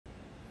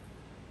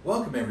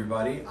Welcome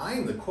everybody, I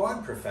am the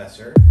Quad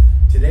Professor.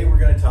 Today we're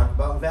going to talk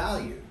about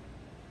value.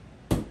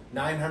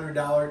 $900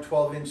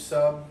 12-inch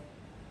sub,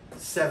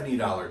 $70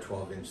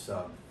 12-inch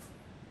sub.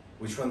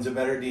 Which one's a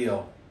better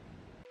deal?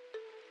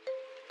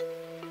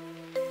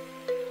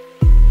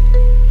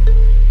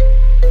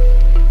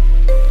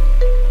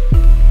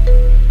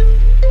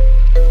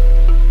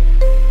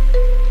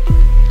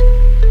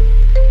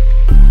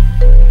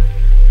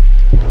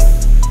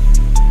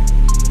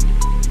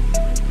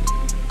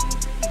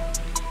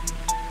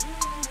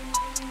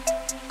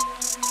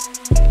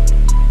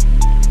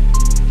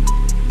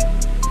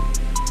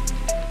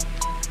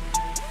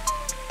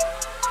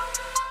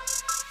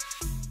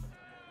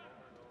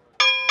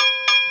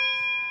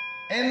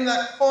 In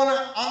the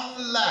corner on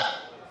the left,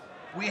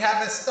 we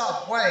have a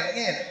sub weighing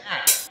in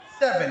at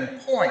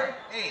 7.8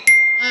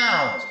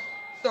 pounds,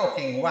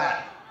 soaking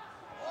wet.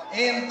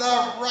 In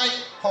the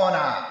right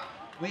corner,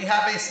 we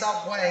have a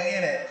sub weighing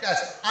in at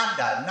just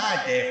under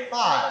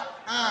 95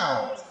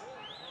 pounds.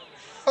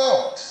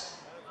 Folks,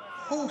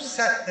 who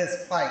set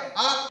this fight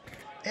up?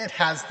 It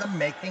has the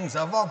makings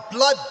of a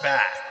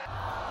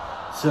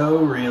bloodbath. So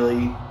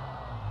really,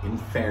 in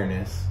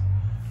fairness,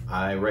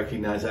 I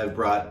recognize I've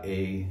brought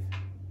a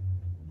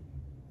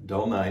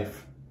dull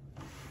knife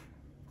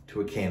to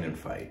a cannon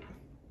fight.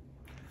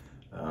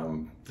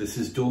 This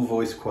is dual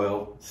voice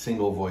coil,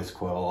 single voice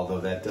coil, although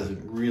that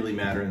doesn't really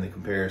matter in the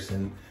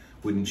comparison,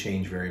 wouldn't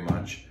change very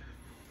much.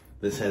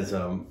 This has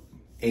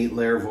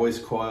 8-layer voice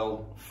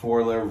coil,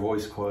 4-layer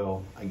voice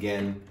coil.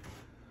 Again,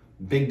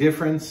 big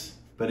difference,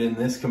 but in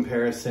this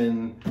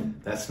comparison,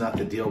 that's not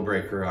the deal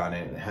breaker on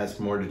it. It has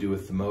more to do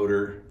with the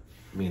motor.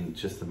 I mean,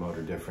 just the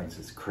motor difference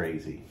is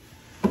crazy.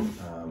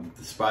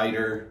 The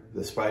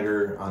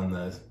spider on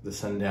the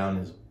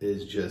Sundown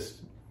is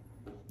just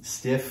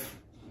stiff,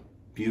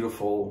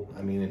 beautiful.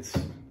 I mean, it's,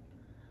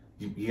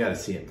 you got to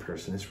see it in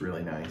person. It's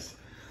really nice.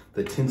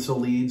 The tinsel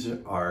leads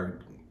are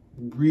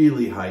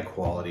really high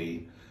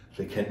quality.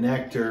 The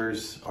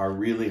connectors are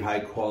really high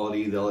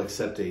quality. They'll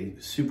accept a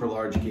super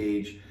large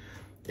gauge.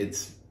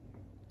 It's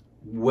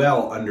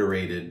well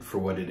underrated for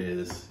what it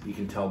is. You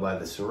can tell by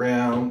the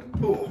surround.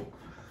 Ooh,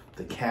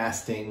 the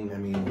casting, I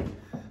mean,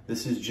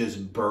 this is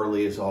just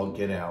burly as all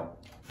get out.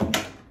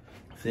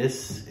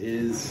 This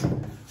is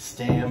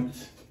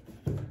stamped,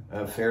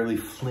 fairly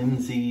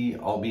flimsy,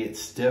 albeit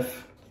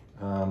stiff,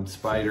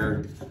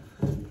 spider.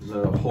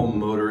 The whole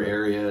motor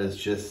area is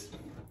just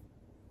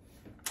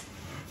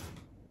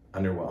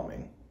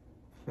underwhelming.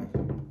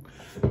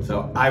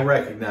 So I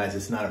recognize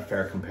it's not a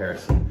fair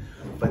comparison,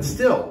 but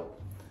still,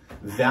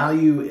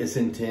 value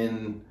isn't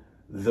in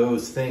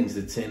those things.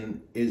 It's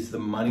in, is the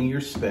money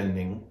you're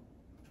spending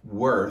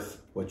worth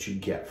what you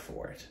get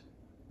for it?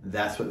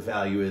 That's what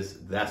value is.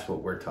 That's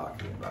what we're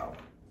talking about.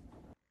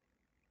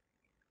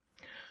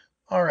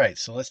 All right,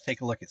 so let's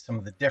take a look at some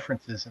of the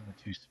differences in the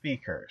two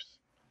speakers.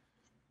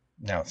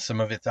 Now,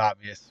 some of it's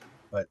obvious,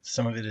 but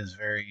some of it is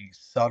very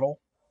subtle.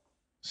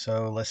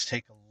 So let's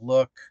take a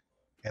look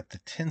at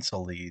the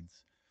tinsel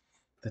leads.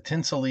 The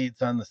tinsel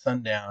leads on the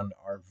Sundown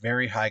are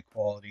very high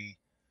quality.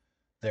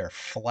 They're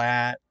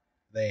flat.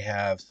 They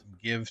have some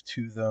give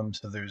to them,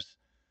 so there's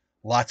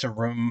lots of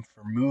room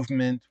for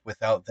movement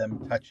without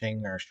them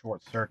touching or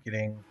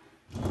short-circuiting.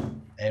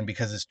 And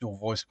because it's dual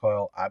voice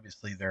coil,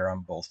 obviously they're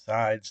on both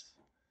sides.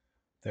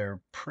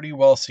 They're pretty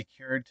well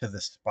secured to the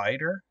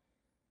spider.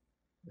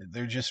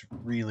 They're just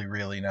really,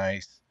 really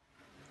nice.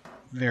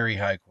 Very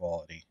high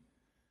quality.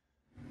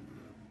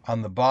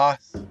 On the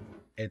Boss,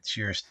 it's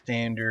your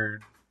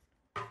standard,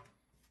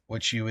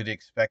 which you would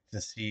expect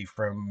to see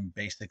from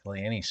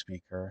basically any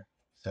speaker.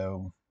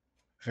 So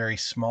very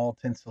small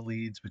tinsel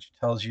leads, which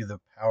tells you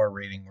the power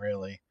rating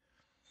really.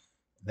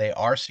 They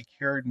are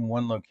secured in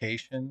one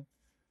location,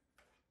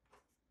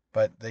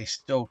 but they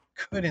still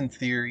could in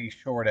theory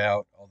short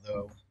out,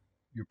 although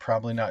you're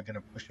probably not going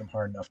to push them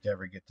hard enough to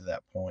ever get to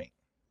that point.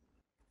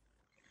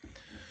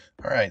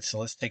 All right, so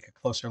let's take a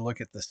closer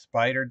look at the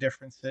spider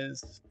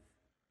differences.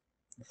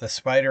 The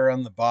spider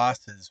on the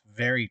Boss is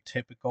very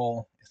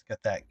typical. It's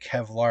got that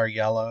Kevlar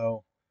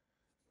yellow.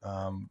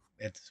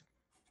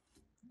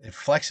 It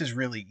flexes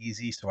really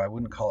easy, so I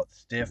wouldn't call it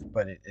stiff,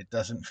 but it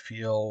doesn't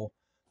feel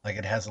like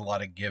it has a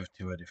lot of give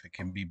to it if it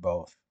can be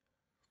both.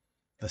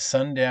 The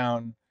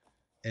Sundown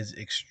is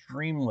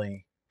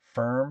extremely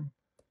firm,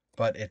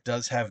 but it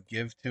does have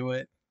give to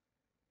it.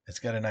 It's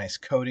got a nice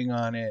coating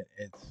on it.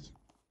 It's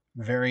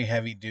very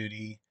heavy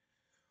duty.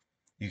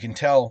 You can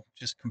tell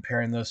just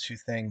comparing those two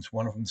things,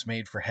 one of them's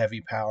made for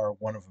heavy power,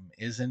 one of them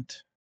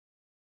isn't.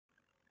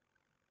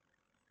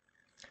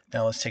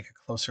 Now let's take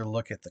a closer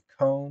look at the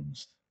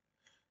cones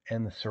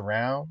and the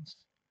surrounds.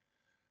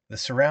 The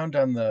surround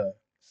on the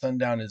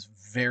Sundown is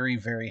very,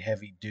 very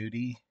heavy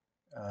duty.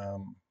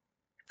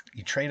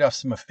 You trade off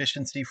some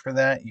efficiency for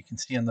that. You can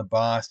see on the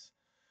Boss,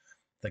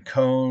 the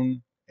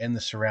cone and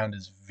the surround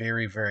is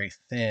very, very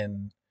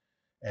thin,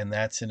 and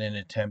that's in an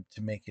attempt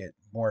to make it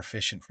more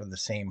efficient for the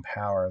same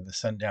power. The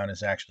Sundown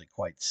is actually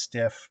quite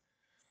stiff,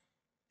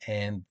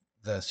 and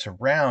the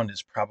surround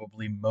is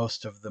probably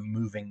most of the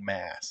moving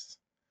mass.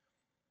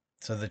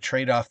 So the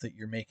trade-off that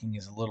you're making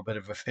is a little bit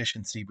of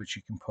efficiency, but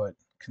you can put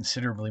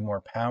considerably more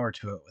power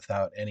to it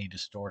without any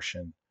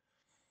distortion.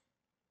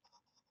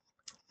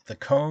 The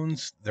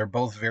cones, they're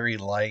both very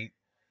light.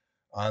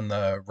 On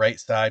the right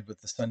side with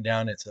the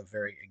Sundown, it's a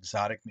very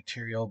exotic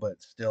material,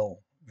 but still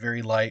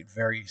very light,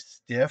 very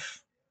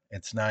stiff.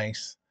 It's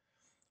nice.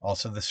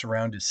 Also, the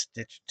surround is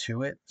stitched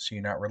to it, so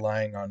you're not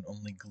relying on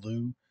only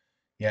glue.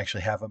 You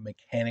actually have a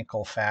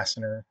mechanical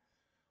fastener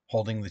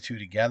holding the two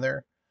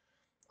together.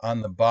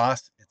 On the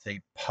Boss, it's a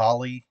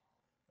poly,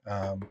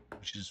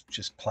 which is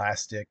just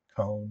plastic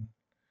cone.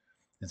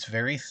 It's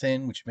very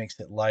thin, which makes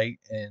it light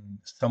and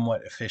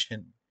somewhat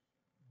efficient,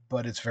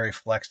 but it's very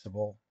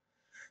flexible.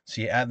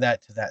 So you add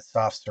that to that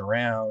soft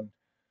surround,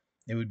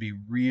 it would be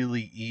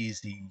really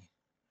easy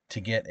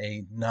to get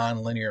a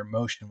non-linear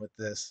motion with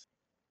this.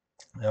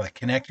 Now, the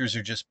connectors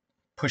are just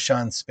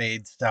push-on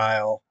spade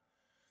style,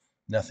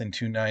 nothing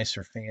too nice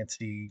or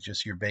fancy,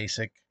 just your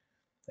basic.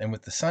 And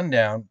with the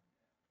Sundown,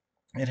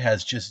 it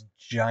has just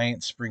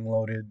giant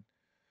spring-loaded.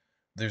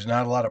 There's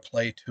not a lot of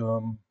play to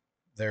them.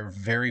 They're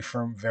very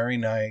firm, very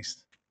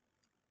nice.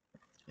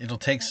 It'll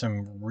take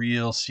some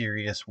real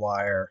serious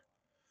wire.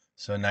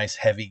 So nice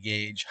heavy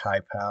gauge,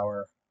 high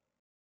power.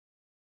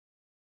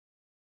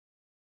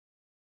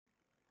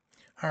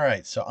 All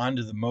right, so on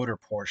to the motor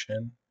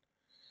portion.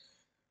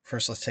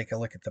 First, let's take a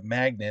look at the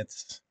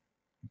magnets.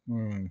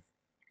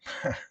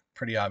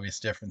 Pretty obvious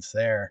difference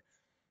there.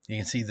 You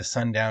can see the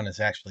Sundown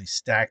is actually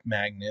stacked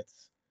magnets.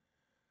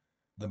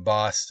 The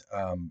Boss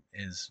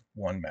is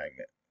one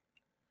magnet.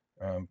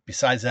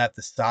 Besides that,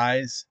 the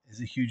size is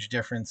a huge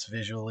difference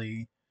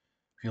visually.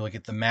 If you look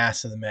at the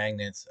mass of the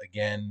magnets,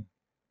 again,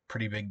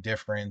 pretty big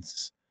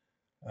difference.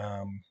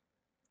 And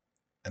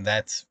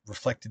that's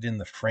reflected in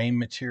the frame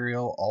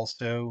material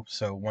also.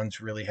 So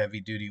one's really heavy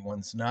duty,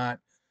 one's not.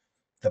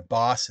 The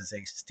Boss is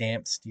a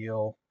stamped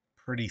steel,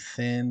 pretty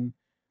thin,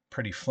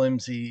 pretty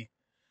flimsy.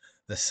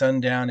 The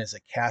Sundown is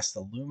a cast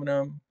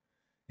aluminum.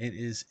 It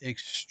is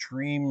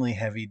extremely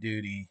heavy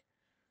duty.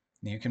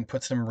 You can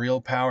put some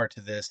real power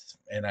to this,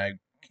 and I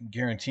can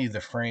guarantee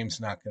the frame's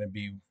not going to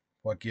be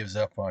what gives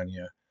up on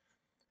you.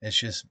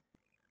 It's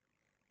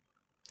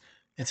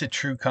a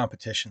true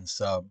competition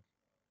sub.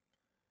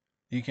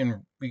 You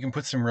can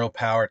put some real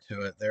power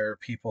to it. There are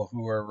people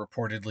who are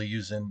reportedly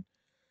using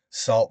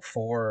Salt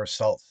 4 or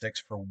Salt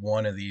 6 for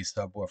one of these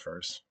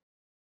subwoofers.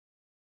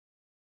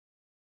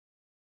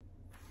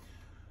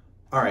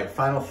 All right,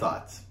 final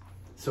thoughts.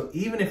 So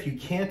even if you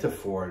can't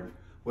afford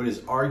what is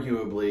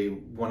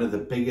arguably one of the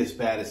biggest,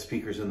 baddest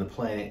speakers on the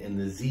planet in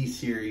the Z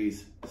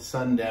series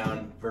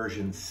Sundown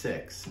version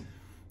 6,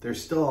 there's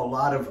still a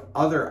lot of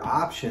other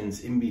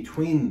options in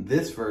between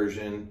this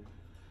version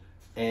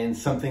and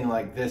something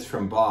like this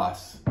from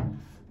Boss.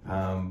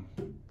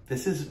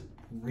 This is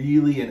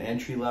really an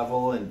entry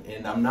level,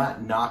 and I'm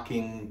not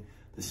knocking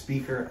the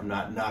speaker, I'm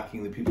not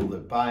knocking the people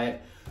that buy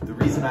it. The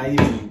reason I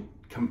even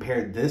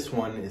compared this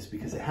one is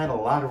because it had a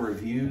lot of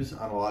reviews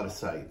on a lot of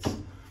sites.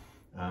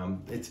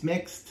 It's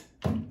mixed.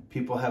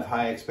 People have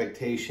high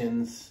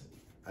expectations.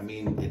 I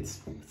mean,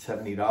 it's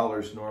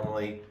 $70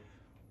 normally.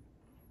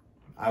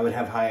 I would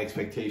have high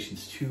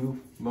expectations too,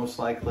 most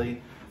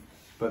likely.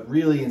 But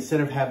really,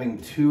 instead of having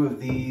two of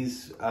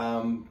these,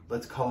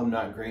 let's call them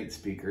not great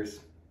speakers,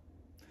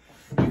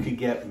 you could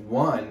get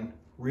one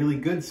really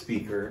good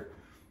speaker,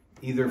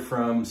 either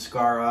from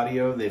Scar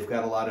Audio. They've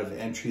got a lot of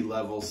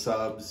entry-level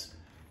subs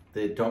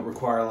that don't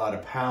require a lot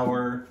of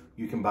power.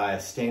 You can buy a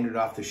standard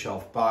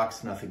off-the-shelf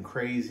box, nothing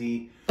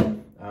crazy,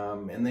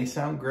 and they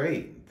sound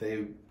great.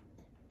 They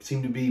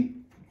seem to be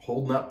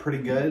holding up pretty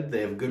good.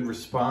 They have good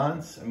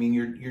response. I mean,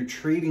 you're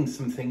trading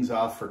some things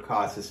off for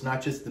cost. It's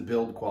not just the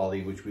build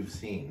quality, which we've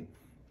seen.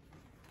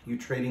 You're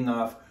trading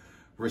off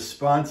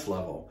response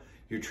level.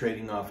 You're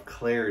trading off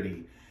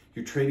clarity.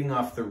 You're trading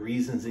off the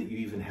reasons that you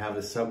even have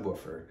a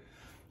subwoofer.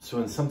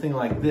 So in something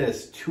like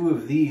this, two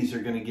of these are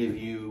going to give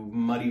you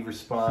muddy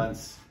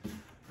response.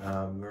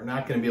 We're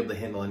not going to be able to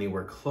handle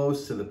anywhere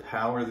close to the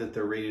power that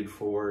they're rated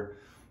for,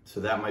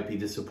 so that might be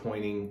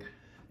disappointing.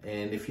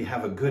 And if you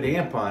have a good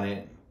amp on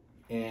it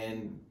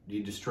and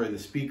you destroy the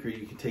speaker,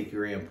 you can take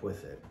your amp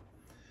with it.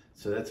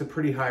 So that's a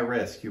pretty high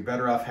risk. You're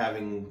better off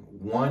having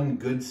one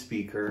good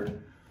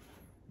speaker.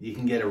 You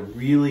can get a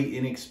really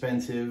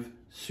inexpensive,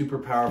 super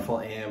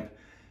powerful amp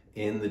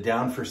in the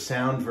Down for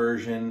Sound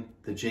version,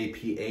 the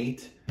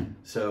JP8.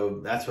 So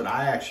that's what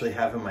I actually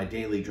have in my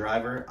daily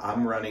driver.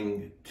 I'm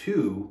running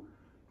two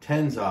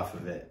 10s off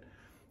of it,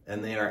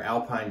 and they are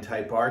Alpine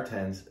Type R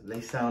 10s. They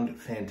sound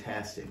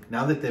fantastic.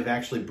 Now that they've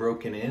actually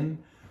broken in,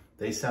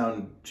 they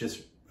sound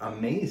just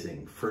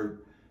amazing for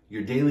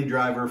your daily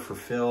driver, for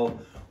fill,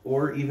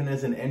 or even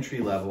as an entry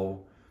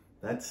level.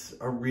 That's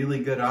a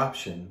really good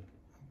option.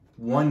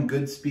 One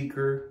good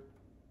speaker,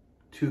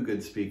 two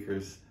good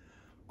speakers,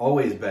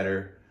 always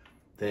better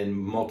than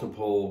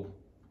multiple,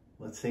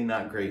 let's say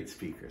not great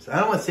speakers. I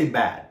don't want to say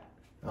bad.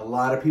 A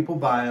lot of people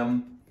buy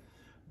them.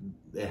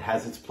 It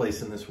has its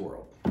place in this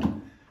world.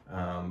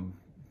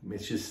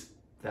 It's just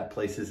that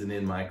place isn't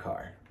in my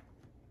car.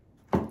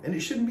 And it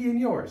shouldn't be in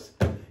yours.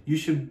 You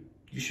should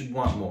should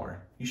want more.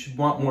 You should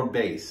want more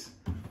bass.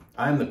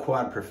 I'm the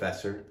quad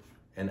professor,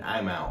 and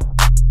I'm out.